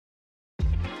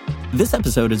This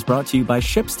episode is brought to you by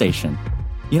ShipStation.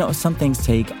 You know, some things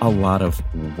take a lot of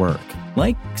work,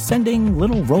 like sending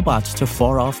little robots to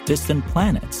far-off distant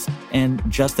planets. And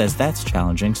just as that's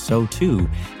challenging, so too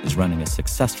is running a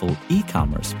successful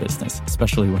e-commerce business,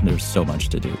 especially when there's so much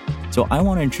to do. So I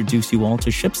want to introduce you all to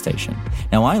ShipStation.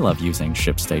 Now, I love using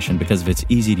ShipStation because of its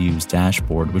easy-to-use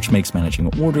dashboard, which makes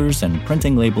managing orders and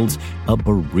printing labels a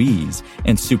breeze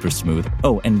and super smooth.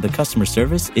 Oh, and the customer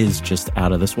service is just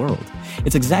out of this world.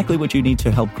 It's exactly what you need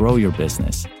to help grow your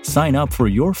business. Sign up for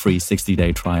your free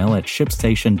 60-day trial at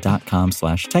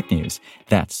shipstation.com/technews.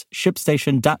 That's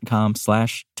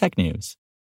shipstation.com/technews.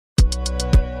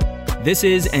 This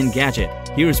is Engadget.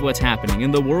 Here's what's happening in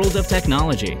the world of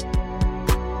technology.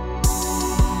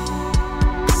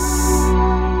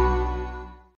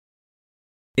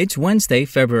 It's Wednesday,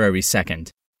 February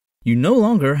 2nd. You no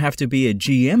longer have to be a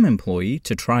GM employee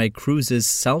to try Cruise's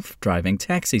self-driving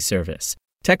taxi service.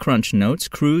 TechCrunch notes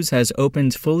Cruise has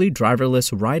opened fully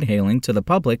driverless ride-hailing to the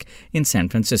public in San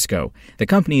Francisco. The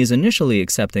company is initially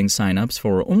accepting sign-ups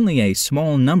for only a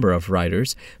small number of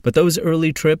riders, but those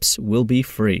early trips will be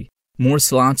free. More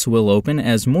slots will open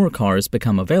as more cars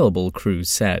become available, Cruise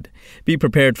said. Be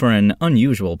prepared for an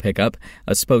unusual pickup.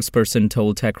 A spokesperson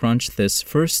told TechCrunch this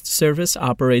first service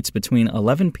operates between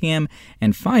 11 p.m.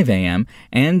 and 5 a.m.,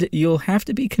 and you'll have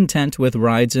to be content with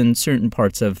rides in certain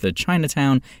parts of the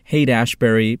Chinatown,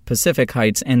 Haight-Ashbury, Pacific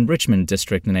Heights, and Richmond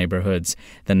district neighborhoods.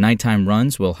 The nighttime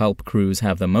runs will help Cruise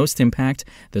have the most impact,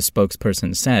 the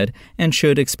spokesperson said, and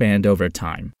should expand over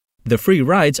time. The free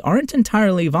rides aren't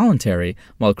entirely voluntary.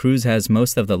 While Cruise has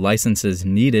most of the licenses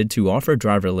needed to offer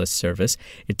driverless service,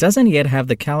 it doesn't yet have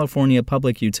the California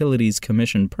Public Utilities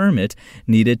Commission permit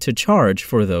needed to charge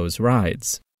for those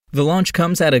rides. The launch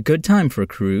comes at a good time for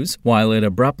Cruise. While it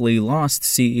abruptly lost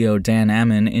CEO Dan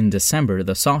Ammann in December,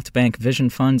 the SoftBank Vision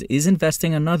Fund is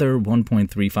investing another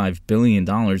 $1.35 billion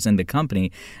in the company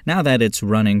now that it's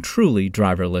running truly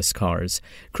driverless cars.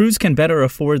 Cruise can better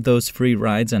afford those free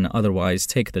rides and otherwise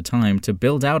take the time to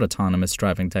build out autonomous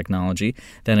driving technology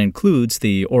that includes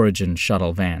the Origin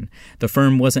shuttle van. The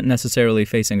firm wasn't necessarily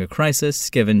facing a crisis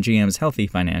given GM's healthy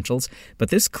financials, but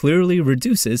this clearly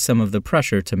reduces some of the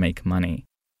pressure to make money.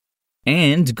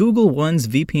 And Google One's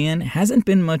VPN hasn't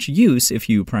been much use if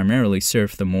you primarily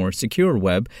surf the more secure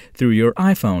web through your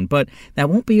iPhone, but that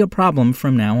won't be a problem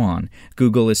from now on.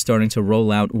 Google is starting to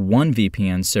roll out one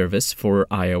VPN service for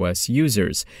iOS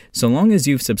users. So long as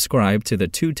you've subscribed to the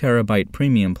 2 terabyte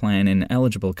premium plan in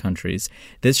eligible countries,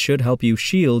 this should help you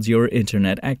shield your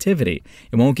internet activity.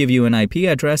 It won't give you an IP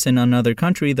address in another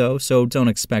country, though, so don't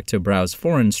expect to browse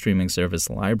foreign streaming service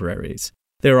libraries.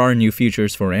 There are new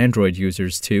features for Android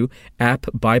users, too. App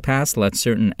Bypass lets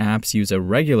certain apps use a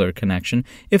regular connection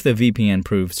if the VPN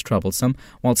proves troublesome,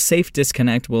 while Safe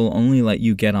Disconnect will only let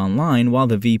you get online while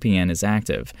the VPN is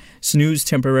active. Snooze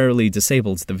temporarily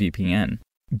disables the VPN.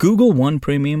 Google One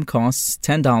Premium costs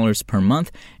 $10 per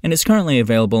month and is currently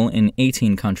available in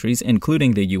 18 countries,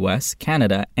 including the US,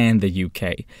 Canada, and the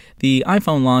UK. The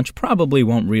iPhone launch probably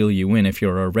won't reel you in if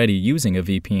you're already using a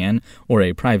VPN or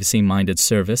a privacy-minded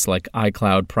service like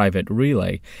iCloud Private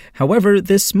Relay. However,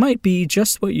 this might be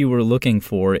just what you were looking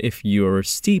for if you're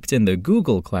steeped in the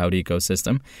Google Cloud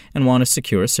ecosystem and want a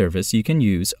secure service you can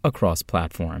use across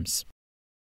platforms.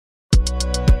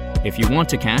 If you want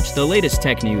to catch the latest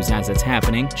tech news as it's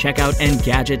happening, check out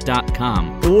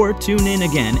Engadget.com or tune in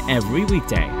again every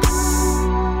weekday.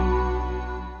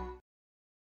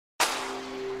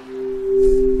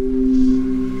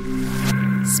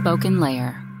 Spoken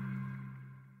Layer.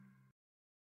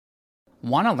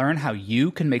 Want to learn how you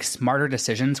can make smarter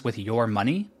decisions with your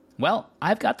money? Well,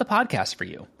 I've got the podcast for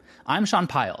you. I'm Sean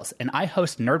Piles, and I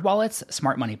host NerdWallet's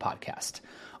Smart Money Podcast.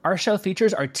 Our show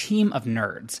features our team of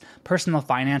nerds, personal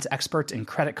finance experts in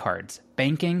credit cards,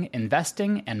 banking,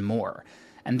 investing, and more.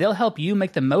 And they'll help you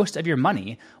make the most of your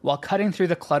money while cutting through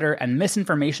the clutter and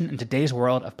misinformation in today's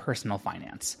world of personal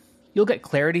finance. You'll get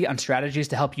clarity on strategies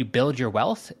to help you build your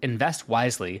wealth, invest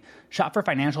wisely, shop for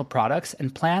financial products,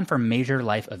 and plan for major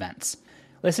life events.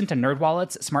 Listen to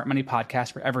NerdWallet's Smart Money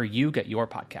Podcast wherever you get your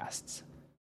podcasts.